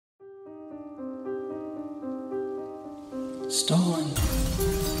Stolen.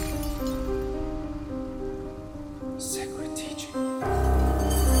 Sacred teaching.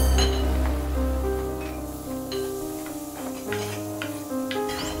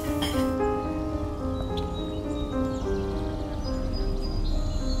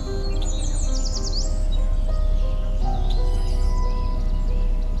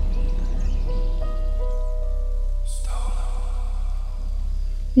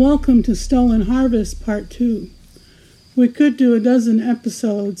 Welcome to Stolen Harvest Part 2. We could do a dozen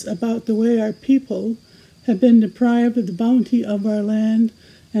episodes about the way our people have been deprived of the bounty of our land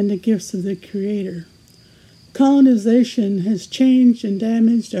and the gifts of the Creator. Colonization has changed and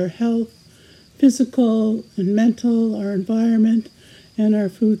damaged our health, physical and mental, our environment, and our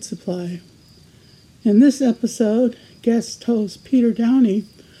food supply. In this episode, guest host Peter Downie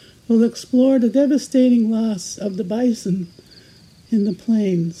will explore the devastating loss of the bison in the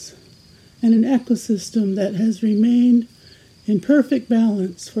plains, and an ecosystem that has remained in perfect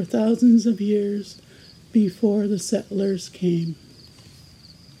balance for thousands of years before the settlers came.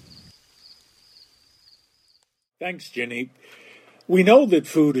 Thanks, Jenny. We know that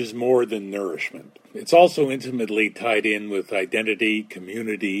food is more than nourishment. It's also intimately tied in with identity,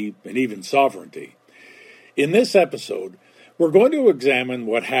 community, and even sovereignty. In this episode, we're going to examine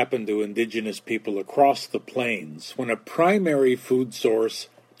what happened to Indigenous people across the plains when a primary food source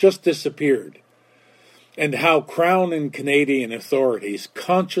just disappeared, and how Crown and Canadian authorities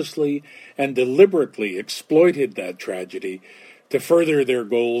consciously and deliberately exploited that tragedy to further their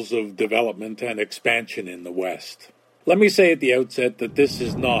goals of development and expansion in the West. Let me say at the outset that this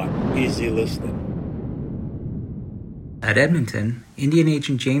is not easy listening. At Edmonton, Indian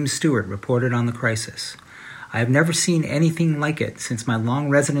Agent James Stewart reported on the crisis. I have never seen anything like it since my long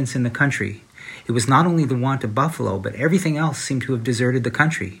residence in the country. It was not only the want of buffalo, but everything else seemed to have deserted the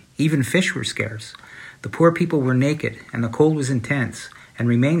country. Even fish were scarce. The poor people were naked, and the cold was intense, and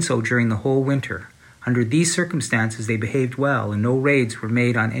remained so during the whole winter. Under these circumstances, they behaved well, and no raids were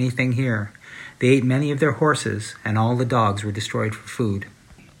made on anything here. They ate many of their horses, and all the dogs were destroyed for food.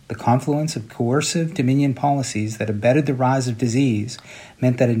 The confluence of coercive Dominion policies that abetted the rise of disease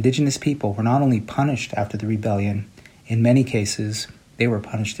meant that Indigenous people were not only punished after the rebellion, in many cases, they were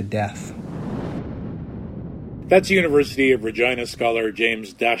punished to death. That's University of Regina scholar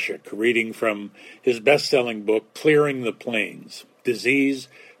James Daschuk reading from his best-selling book, Clearing the Plains: Disease,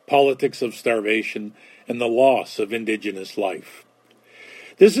 Politics of Starvation, and the Loss of Indigenous Life.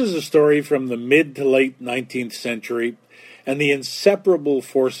 This is a story from the mid to late 19th century and the inseparable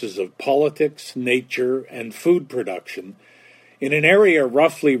forces of politics, nature, and food production in an area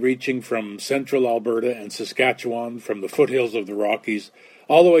roughly reaching from central Alberta and Saskatchewan, from the foothills of the Rockies,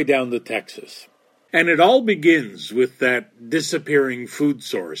 all the way down to Texas. And it all begins with that disappearing food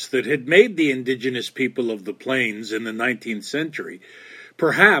source that had made the Indigenous people of the plains in the 19th century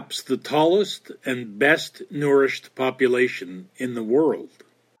perhaps the tallest and best nourished population in the world.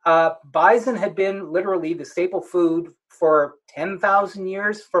 Bison had been literally the staple food for 10,000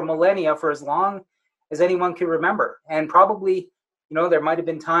 years, for millennia, for as long as anyone can remember. And probably, there might have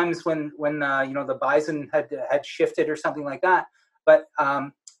been times when the bison had shifted or something like that. But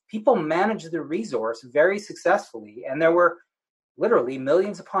people managed the resource very successfully. And there were literally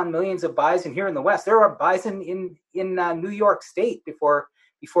millions upon millions of bison here in the West. There are bison in New York State before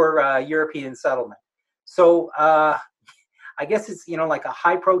European settlement. So I guess it's, like a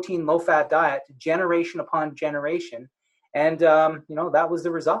high protein, low fat diet, generation upon generation. And, that was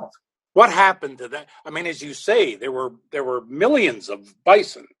the result. What happened to that? I mean, as you say, there were millions of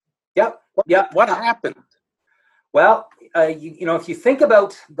bison. Yep. What happened? Well, if you think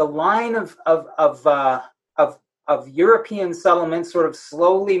about the line of European settlement sort of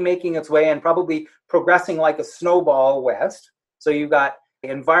slowly making its way and probably progressing like a snowball west. So you've got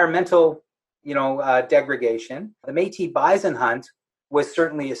environmental, degradation. The Métis bison hunt was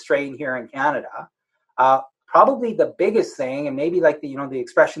certainly a strain here in Canada. Probably the biggest thing, and maybe like the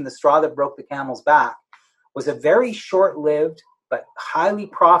expression, the straw that broke the camel's back, was a very short-lived but highly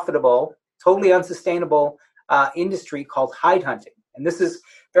profitable, totally unsustainable industry called hide hunting. And this is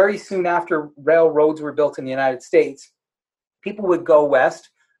very soon after railroads were built in the United States. People would go west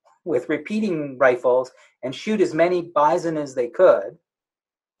with repeating rifles and shoot as many bison as they could,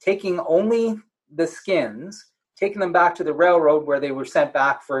 taking only the skins, taking them back to the railroad where they were sent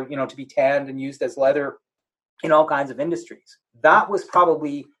back for, to be tanned and used as leather in all kinds of industries. That was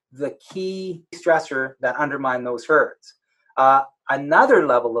probably the key stressor that undermined those herds. Another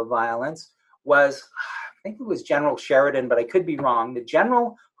level of violence was, I think it was General Sheridan, but I could be wrong, the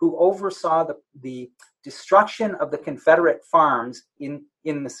general who oversaw the destruction of the Confederate farms in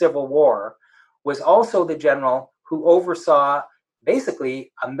the Civil War was also the general who oversaw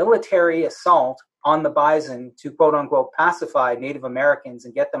basically a military assault on the bison to, quote unquote, pacify Native Americans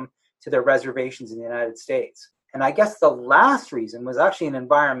and get them to their reservations in the United States. And I guess the last reason was actually an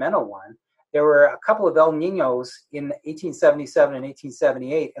environmental one. There were a couple of El Niños in 1877 and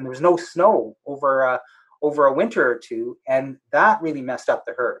 1878, and there was no snow over a winter or two, and that really messed up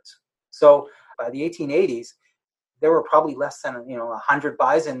the herds. So by the 1880s, there were probably less than 100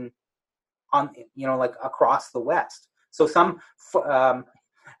 bison on like across the West. So some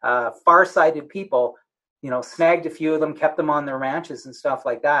far-sighted people, snagged a few of them, kept them on their ranches and stuff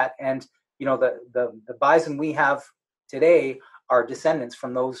like that. And the bison we have today are descendants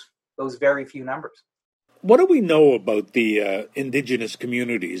from those very few numbers. What do we know about the indigenous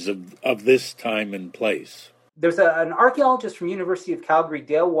communities of this time and place? There's an archaeologist from University of Calgary,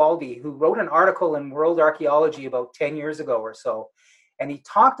 Dale Waldy, who wrote an article in World Archaeology about 10 years ago or so, and he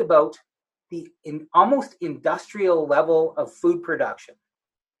talked about the almost industrial level of food production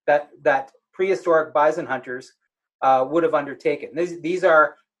that prehistoric bison hunters would have undertaken. These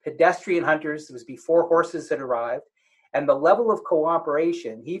are pedestrian hunters. It was before horses had arrived. And the level of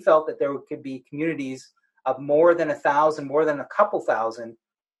cooperation, he felt that there could be communities of more than 1,000, more than a couple thousand,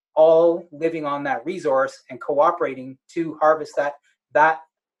 all living on that resource and cooperating to harvest that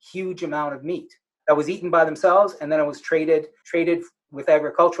huge amount of meat that was eaten by themselves, and then it was traded with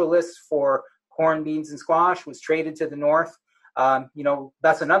agriculturalists for corn, beans, and squash, was traded to the north.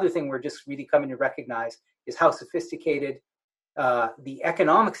 That's another thing we're just really coming to recognize is how sophisticated the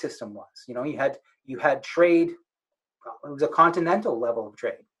economic system was. You had trade. It was a continental level of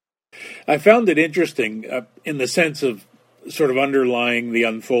trade. I found it interesting in the sense of sort of underlying the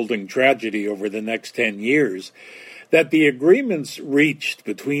unfolding tragedy over the next 10 years, that the agreements reached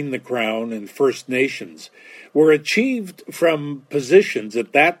between the Crown and First Nations were achieved from positions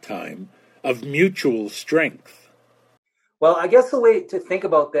at that time of mutual strength. Well, I guess the way to think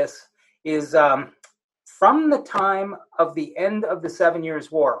about this is from the time of the end of the 7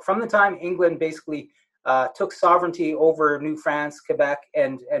 Years' War, from the time England basically took sovereignty over New France, Quebec,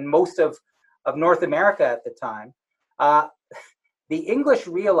 and most of North America at the time, the English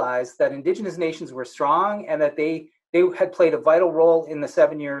realized that Indigenous nations were strong and that they had played a vital role in the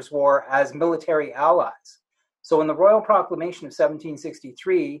 7 Years' War as military allies. So in the Royal Proclamation of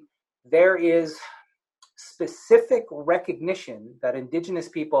 1763, there is specific recognition that Indigenous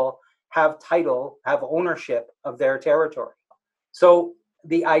people have title, have ownership of their territory. So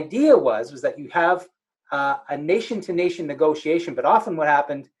the idea was that you have a nation-to-nation negotiation, but often what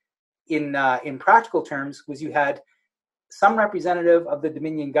happened in practical terms was you had some representative of the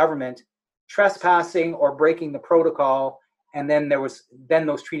Dominion government trespassing or breaking the protocol, and then those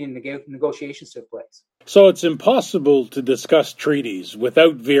treaty negotiations took place. So it's impossible to discuss treaties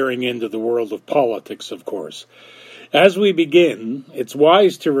without veering into the world of politics, of course. As we begin, it's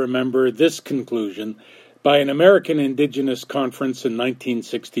wise to remember this conclusion by an American Indigenous conference in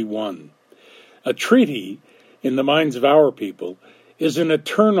 1961. A treaty, in the minds of our people, is an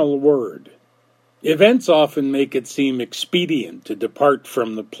eternal word. Events often make it seem expedient to depart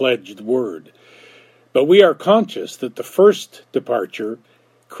from the pledged word, but we are conscious that the first departure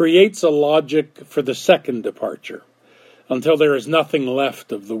creates a logic for the second departure, until there is nothing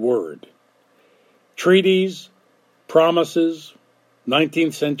left of the word. Treaties, promises,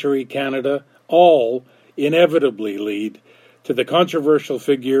 19th century Canada, all inevitably lead to the controversial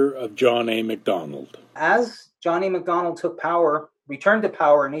figure of John A. Macdonald. As John A. Macdonald returned to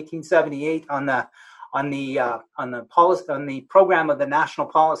power in 1878 on the program of the national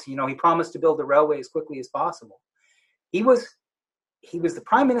policy, he promised to build the railway as quickly as possible. He was the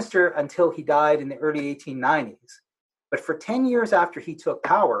prime minister until he died in the early 1890s. But for 10 years after he took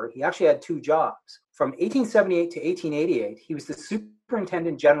power, he actually had two jobs. From 1878 to 1888, he was the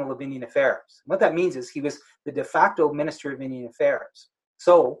Superintendent General of Indian Affairs. What that means is he was the de facto Minister of Indian Affairs.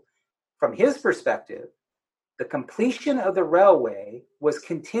 So, from his perspective, the completion of the railway was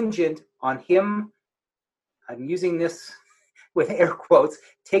contingent on him, I'm using this with air quotes,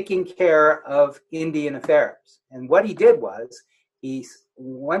 taking care of Indian affairs. And what he did was,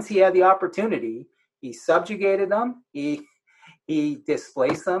 once he had the opportunity, he subjugated them, he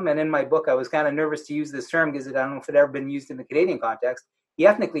displaced them, and in my book I was kind of nervous to use this term because I don't know if it had ever been used in the Canadian context. He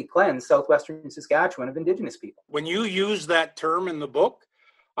ethnically cleansed southwestern Saskatchewan of Indigenous people. When you use that term in the book,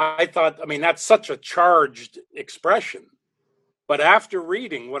 I thought, that's such a charged expression. But after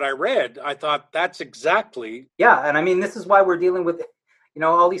reading what I read, I thought that's exactly... Yeah, and this is why we're dealing with,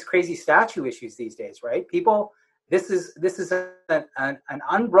 all these crazy statue issues these days, right? People, this is an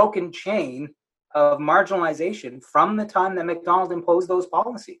unbroken chain of marginalization from the time that Macdonald imposed those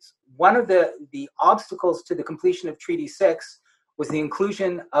policies. one of the obstacles to the completion of Treaty 6 was the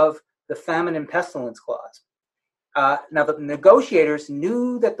inclusion of the Famine and Pestilence Clause. Now, the negotiators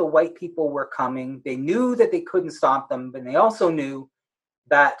knew that the white people were coming. They knew that they couldn't stop them, but they also knew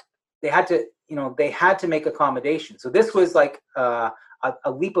that they had to make accommodations. So this was like a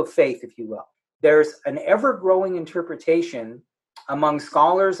leap of faith, if you will. There's an ever-growing interpretation among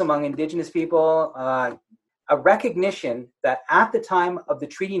scholars, among Indigenous people, a recognition that at the time of the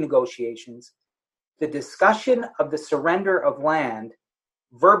treaty negotiations, the discussion of the surrender of land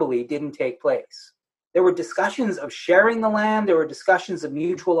verbally didn't take place. There were discussions of sharing the land, there were discussions of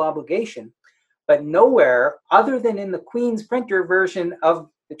mutual obligation, but nowhere other than in the Queen's printer version of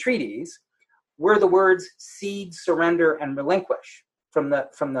the treaties were the words cede, surrender, and relinquish. From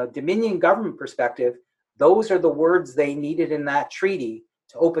the Dominion government perspective, those are the words they needed in that treaty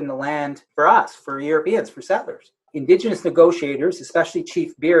to open the land for us, for Europeans, for settlers. Indigenous negotiators, especially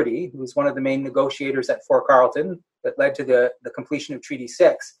Chief Beardy, who was one of the main negotiators at Fort Carleton that led to the completion of Treaty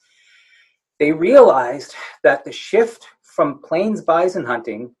 6, they realized that the shift from plains bison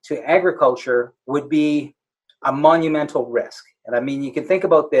hunting to agriculture would be a monumental risk. And I mean, you can think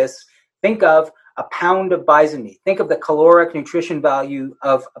about this. Think of a pound of bison meat. Think of the caloric nutrition value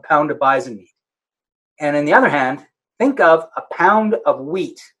of a pound of bison meat. And on the other hand, think of a pound of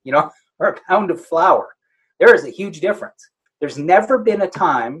wheat, or a pound of flour. There is a huge difference. There's never been a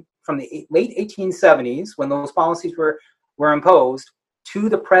time from the late 1870s when those policies were imposed to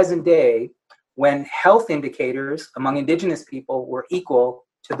the present day when health indicators among Indigenous people were equal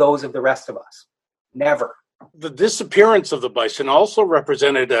to those of the rest of us. Never. The disappearance of the bison also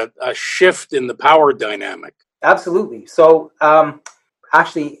represented a shift in the power dynamic. Absolutely. So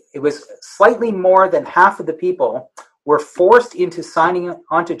actually, it was slightly more than half of the people were forced into signing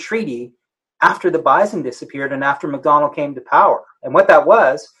onto treaty after the bison disappeared and after MacDonald came to power. And what that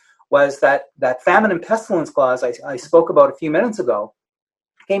was that Famine and Pestilence Clause I spoke about a few minutes ago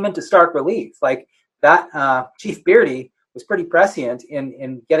came into stark relief. Like that, Chief Beardy was pretty prescient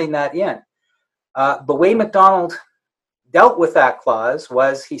in getting that in. The way MacDonald dealt with that clause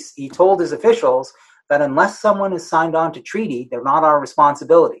was he told his officials that unless someone is signed on to treaty, they're not our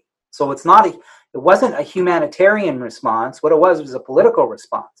responsibility. So it wasn't a humanitarian response. What it was a political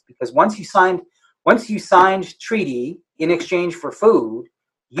response, because once you signed treaty in exchange for food,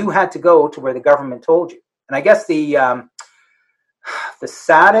 you had to go to where the government told you. And I guess the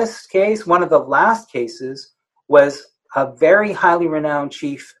saddest case, one of the last cases, was a very highly renowned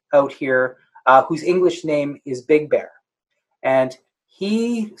chief out here whose English name is Big Bear. And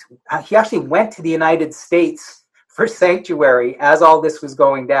he actually went to the United States for sanctuary as all this was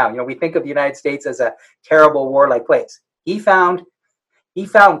going down. We think of the United States as a terrible warlike place. He found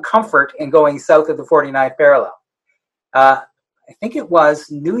comfort in going south of the 49th parallel. I think it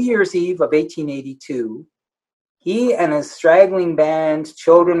was New Year's Eve of 1882. He and his straggling band,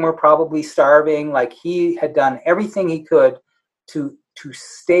 children were probably starving. Like, he had done everything he could to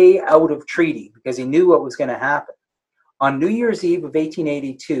stay out of treaty because he knew what was going to happen. On New Year's Eve of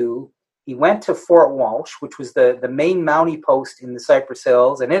 1882, he went to Fort Walsh, which was the main Mountie post in the Cypress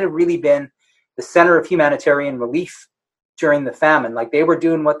Hills, and it had really been the center of humanitarian relief during the famine. Like, they were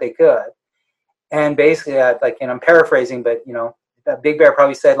doing what they could. And basically, and I'm paraphrasing, but, Big Bear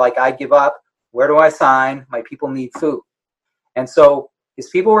probably said, I give up. Where do I sign? My people need food. And so his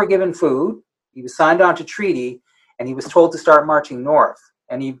people were given food. He was signed on to treaty, and he was told to start marching north.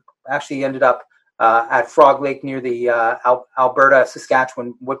 And he actually ended up at Frog Lake near the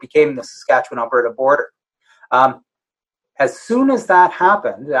Alberta-Saskatchewan, what became the Saskatchewan-Alberta border. As soon as that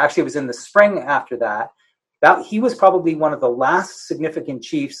happened, actually it was in the spring after that he was probably one of the last significant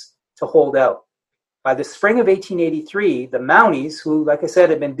chiefs to hold out. By the spring of 1883, the Mounties, who, like I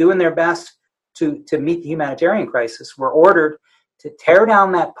said, had been doing their best to meet the humanitarian crisis, were ordered to tear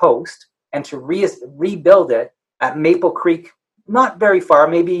down that post and to rebuild it at Maple Creek, not very far,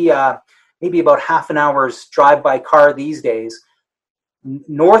 maybe about half an hour's drive by car these days,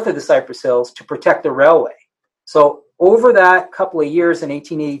 north of the Cypress Hills, to protect the railway. So over that couple of years in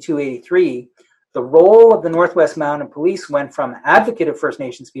 1882-83, the role of the Northwest Mounted Police went from advocate of First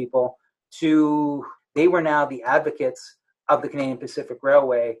Nations people to they were now the advocates of the Canadian Pacific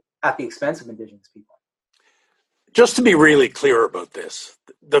Railway at the expense of Indigenous people. Just to be really clear about this,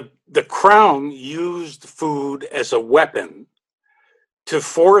 the Crown used food as a weapon to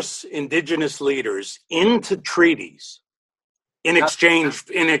force Indigenous leaders into treaties in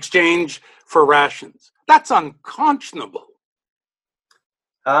exchange for rations. That's unconscionable.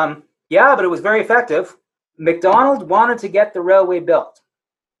 Yeah, but it was very effective. MacDonald wanted to get the railway built.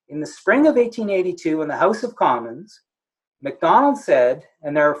 In the spring of 1882, in the House of Commons, McDonald said,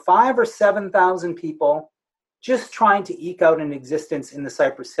 and there are 5,000 or 7,000 people just trying to eke out an existence in the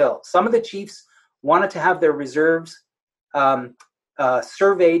Cypress Hills. Some of the chiefs wanted to have their reserves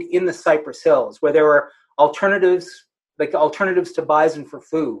surveyed in the Cypress Hills, where there were alternatives, like alternatives to bison for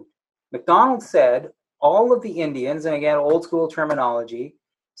food. McDonald said all of the Indians, and again, old school terminology,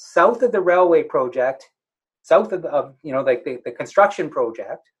 south of the railway project, south of the construction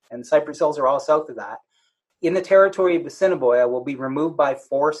project, and Cypress Hills are all south of that, in the territory of Assiniboia will be removed by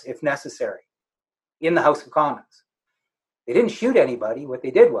force if necessary in the House of Commons. They didn't shoot anybody. What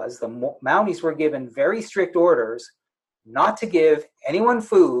they did was the Mounties were given very strict orders not to give anyone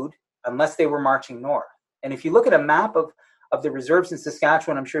food unless they were marching north. And if you look at a map of the reserves in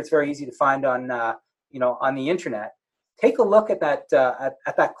Saskatchewan, I'm sure it's very easy to find on the internet. Take a look at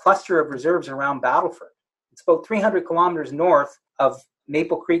that cluster of reserves around Battleford. It's about 300 kilometers north of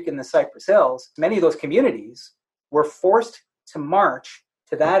Maple Creek in the Cypress Hills. Many of those communities were forced to march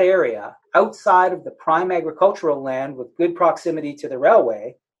to that area outside of the prime agricultural land with good proximity to the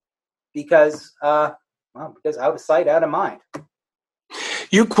railway because out of sight, out of mind.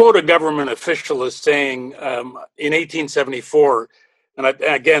 You quote a government official as saying in 1874, and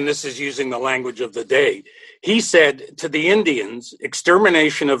again, this is using the language of the day, he said to the Indians,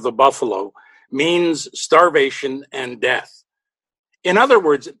 extermination of the buffalo means starvation and death. In other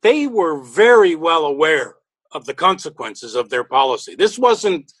words, they were very well aware of the consequences of their policy. This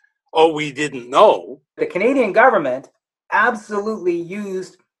wasn't, oh, we didn't know. The Canadian government absolutely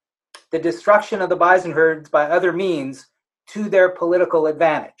used the destruction of the bison herds by other means to their political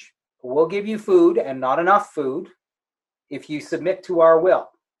advantage. We'll give you food and not enough food if you submit to our will.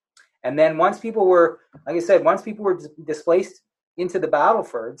 And then once people were displaced into the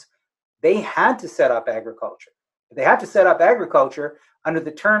Battlefords, they had to set up agriculture. They had to set up agriculture under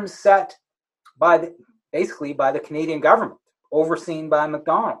the terms set by the Canadian government, overseen by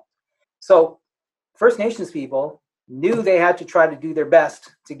MacDonald. So First Nations people knew they had to try to do their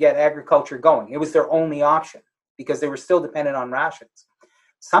best to get agriculture going. It was their only option because they were still dependent on rations.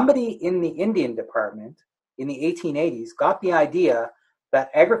 Somebody in the Indian department in the 1880s got the idea that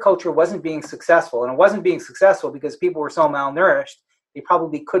agriculture wasn't being successful, and it wasn't being successful because people were so malnourished, they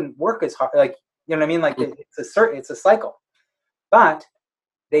probably couldn't work as hard. Like, you know what I mean? Like it's a cycle. But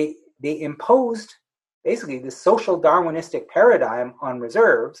they imposed basically the social Darwinistic paradigm on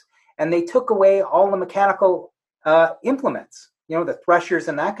reserves, and they took away all the mechanical implements, the threshers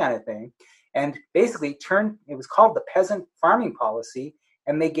and that kind of thing, and basically it was called the peasant farming policy,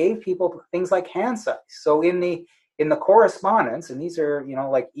 and they gave people things like hand scythes. So in the correspondence, and these are,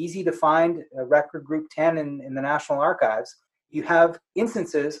 easy to find, record group 10 in the National Archives, you have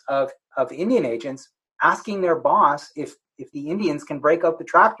instances of Indian agents asking their boss if the Indians can break out the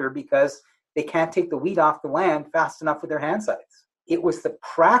tractor because they can't take the wheat off the land fast enough with their hand scythes. It was the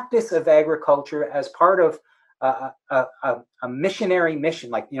practice of agriculture as part of a missionary mission,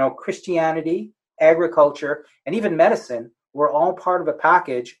 like, Christianity, agriculture, and even medicine were all part of a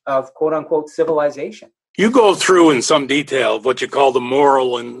package of quote unquote civilization. You go through in some detail what you call the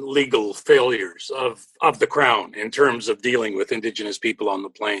moral and legal failures of the Crown in terms of dealing with Indigenous people on the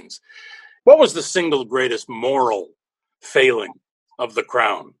plains. What was the single greatest moral failing of the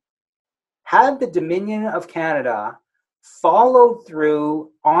Crown? Had the Dominion of Canada followed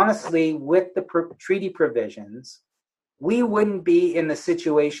through honestly with the treaty provisions, we wouldn't be in the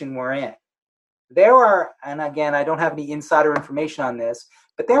situation we're in. There are, and again, I don't have any insider information on this,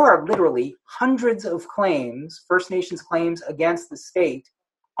 but there are literally hundreds of claims, First Nations claims against the state,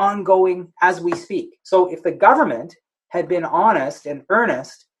 ongoing as we speak. So if the government had been honest and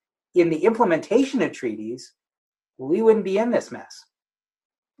earnest in the implementation of treaties, we wouldn't be in this mess.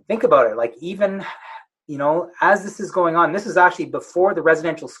 Think about it, like even, as this is going on, this is actually before the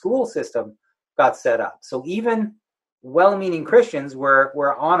residential school system got set up. So even well-meaning Christians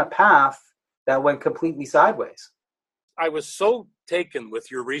were on a path that went completely sideways. I was so taken with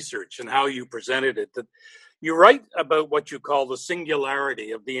your research and how you presented it that you write about what you call the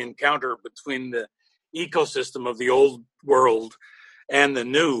singularity of the encounter between the ecosystem of the old world and the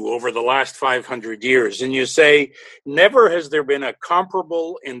new over the last 500 years. And you say, never has there been a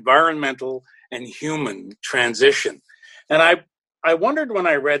comparable environmental and human transition. And I wondered when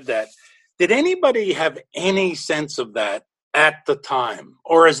I read that, did anybody have any sense of that at the time?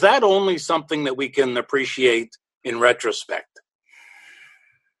 Or is that only something that we can appreciate in retrospect?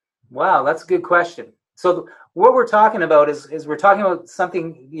 Wow, that's a good question. So what we're talking about is we're talking about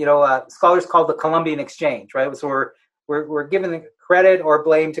something, scholars call the Columbian Exchange, right? So we're giving credit or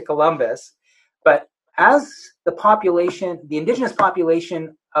blame to Columbus. But as the Indigenous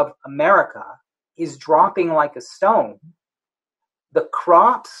population of America is dropping like a stone, the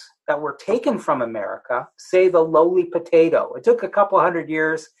crops that were taken from America, say the lowly potato. It took a couple hundred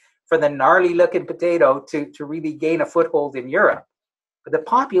years for the gnarly looking potato to really gain a foothold in Europe. But the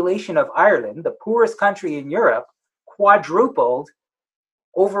population of Ireland, the poorest country in Europe, quadrupled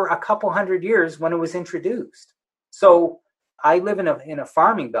over a couple hundred years when it was introduced. So I live in a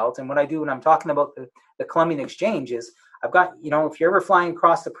farming belt, and what I do when I'm talking about the Columbian Exchange is I've got, if you're ever flying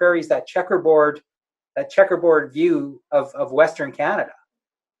across the prairies, that checkerboard view of Western Canada.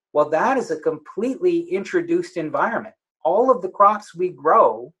 Well, that is a completely introduced environment. All of the crops we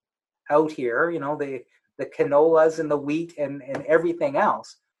grow out here, the canolas and the wheat and everything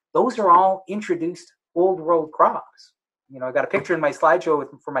else, those are all introduced old world crops. I got a picture in my slideshow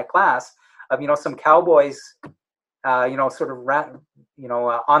for my class of, some cowboys, on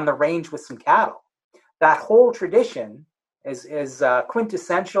the range with some cattle. That whole tradition is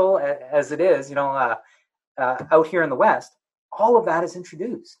quintessential as it is, out here in the West. All of that is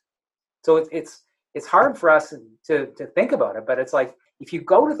introduced. So it's hard for us to think about it, but it's like, if you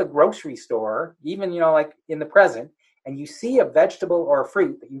go to the grocery store, even, like in the present, and you see a vegetable or a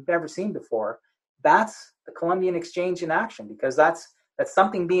fruit that you've never seen before, that's the Columbian Exchange in action, because that's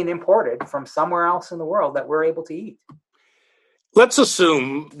something being imported from somewhere else in the world that we're able to eat. Let's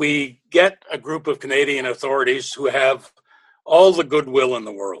assume we get a group of Canadian authorities who have all the goodwill in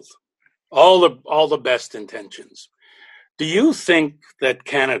the world, all the best intentions. Do you think that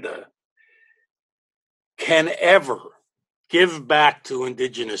Canada can ever give back to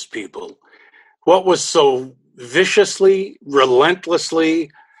Indigenous people what was so viciously,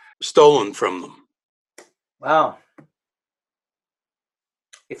 relentlessly stolen from them? Wow.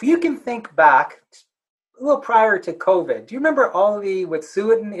 If you can think back a little prior to COVID, do you remember all the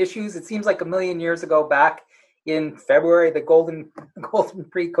Wet'suwet'en issues? It seems like a million years ago, back in February, the golden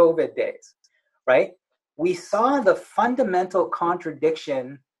pre-COVID days, right? We saw the fundamental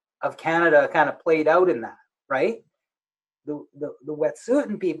contradiction of Canada kind of played out in that, right? The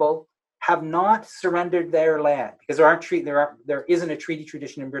Wet'suwet'en people have not surrendered their land because there isn't a treaty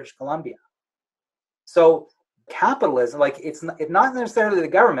tradition in British Columbia. So capitalism, like it's not necessarily the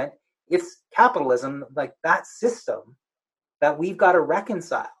government, it's capitalism, like that system that we've got to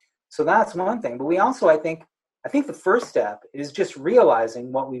reconcile. So that's one thing. But we also, I think the first step is just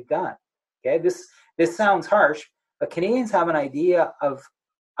realizing what we've done. Okay, this sounds harsh, but Canadians have an idea of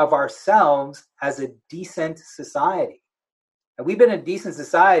ourselves as a decent society. And we've been a decent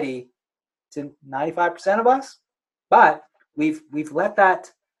society to 95% of us, but we've let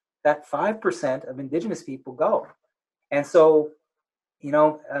that 5% of Indigenous people go. And so,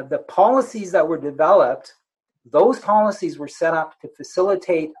 the policies that were developed, those policies were set up to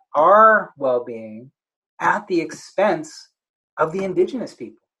facilitate our well-being at the expense of the Indigenous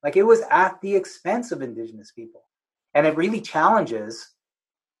people. Like, it was at the expense of Indigenous people. And it really challenges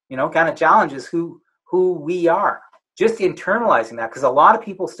who we are. Just internalizing that, because a lot of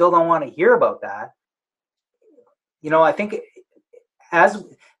people still don't want to hear about that. I think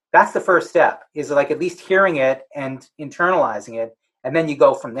that's the first step, is like at least hearing it and internalizing it, and then you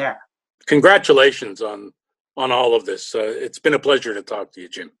go from there. Congratulations on all of this. It's been a pleasure to talk to you,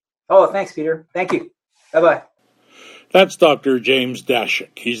 Jim. Oh, thanks, Peter. Thank you. Bye-bye. That's Dr. James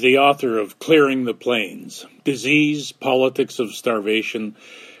Daschuk. He's the author of Clearing the Plains: Disease, Politics of Starvation,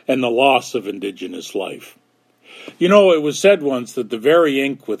 and the Loss of Indigenous Life. It was said once that the very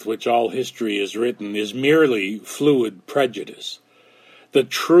ink with which all history is written is merely fluid prejudice. The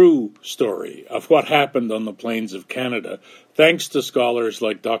true story of what happened on the plains of Canada, thanks to scholars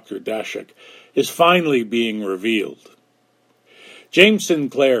like Dr. Daschuk, is finally being revealed. James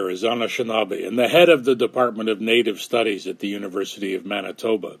Sinclair is Anishinaabe and the head of the Department of Native Studies at the University of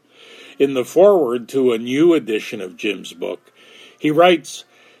Manitoba. In the foreword to a new edition of Jim's book, he writes,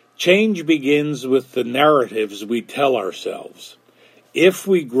 "Change begins with the narratives we tell ourselves. If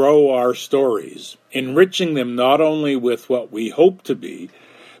we grow our stories, enriching them not only with what we hope to be,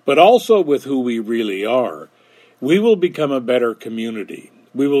 but also with who we really are, we will become a better community.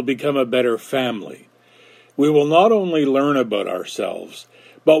 We will become a better family. We will not only learn about ourselves,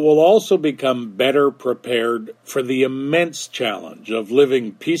 but will also become better prepared for the immense challenge of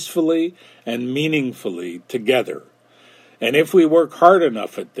living peacefully and meaningfully together. And if we work hard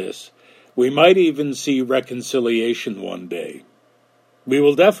enough at this, we might even see reconciliation one day. We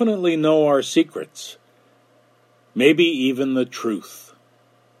will definitely know our secrets, maybe even the truth."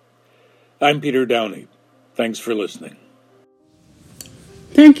 I'm Peter Downie. Thanks for listening.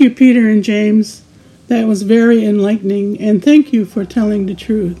 Thank you, Peter and James. That was very enlightening, and thank you for telling the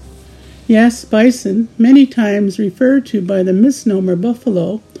truth. Yes, bison, many times referred to by the misnomer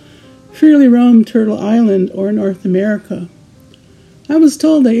buffalo, freely roam Turtle Island or North America. I was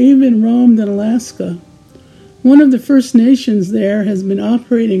told they even roamed in Alaska. One of the First Nations there has been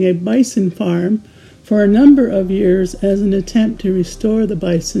operating a bison farm for a number of years as an attempt to restore the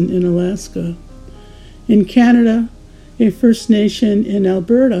bison in Alaska. In Canada, a First Nation in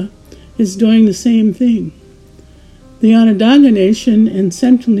Alberta is doing the same thing. The Onondaga Nation in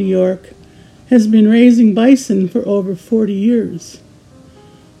central New York has been raising bison for over 40 years.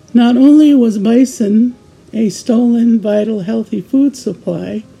 Not only was bison a stolen, vital, healthy food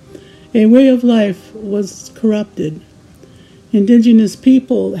supply, a way of life was corrupted. Indigenous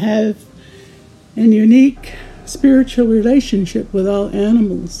people have a unique spiritual relationship with all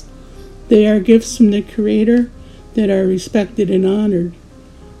animals. They are gifts from the Creator that are respected and honored.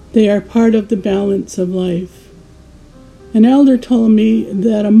 They are part of the balance of life. An elder told me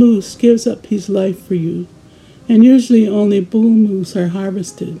that a moose gives up his life for you, and usually only bull moose are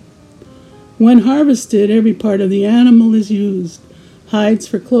harvested. When harvested, every part of the animal is used: hides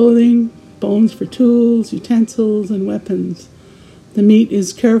for clothing, bones for tools, utensils, and weapons. The meat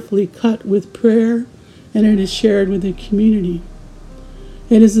is carefully cut with prayer, and it is shared with the community.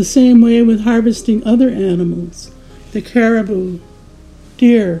 It is the same way with harvesting other animals: the caribou,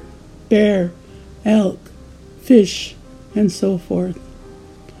 deer, bear, elk, fish, and so forth.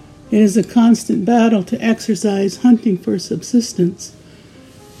 It is a constant battle to exercise hunting for subsistence.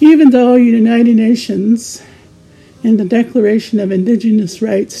 Even though the United Nations and the Declaration of Indigenous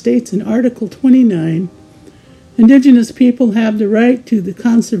Rights states in Article 29, Indigenous people have the right to the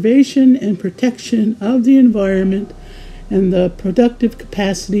conservation and protection of the environment and the productive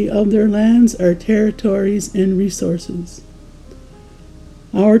capacity of their lands, our territories, and resources.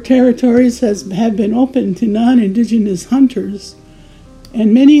 Our territories have been open to non-Indigenous hunters,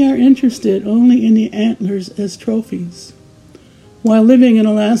 and many are interested only in the antlers as trophies. While living in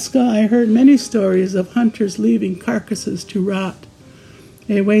Alaska, I heard many stories of hunters leaving carcasses to rot,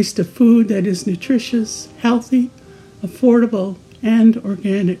 a waste of food that is nutritious, healthy, affordable, and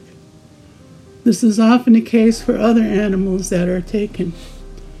organic. This is often the case for other animals that are taken.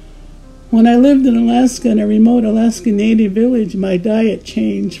 When I lived in Alaska, in a remote Alaska Native village, my diet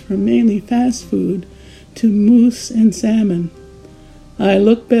changed from mainly fast food to moose and salmon. I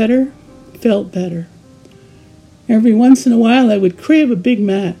looked better, felt better. Every once in a while I would crave a Big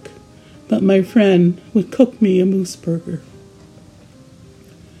Mac, but my friend would cook me a moose burger.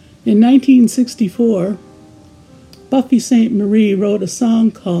 In 1964, Buffy St. Marie wrote a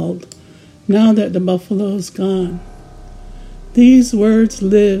song called "Now That the Buffalo's Gone." These words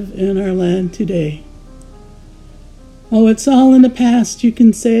live in our land today. Oh, it's all in the past, you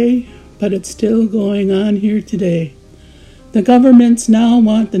can say, but it's still going on here today. The governments now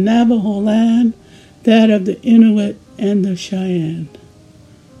want the Navajo land, that of the Inuit and the Cheyenne.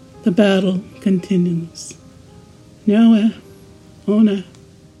 The battle continues. Nyawa, Ona.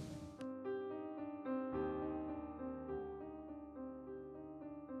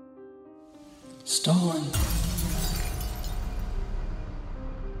 Stolen.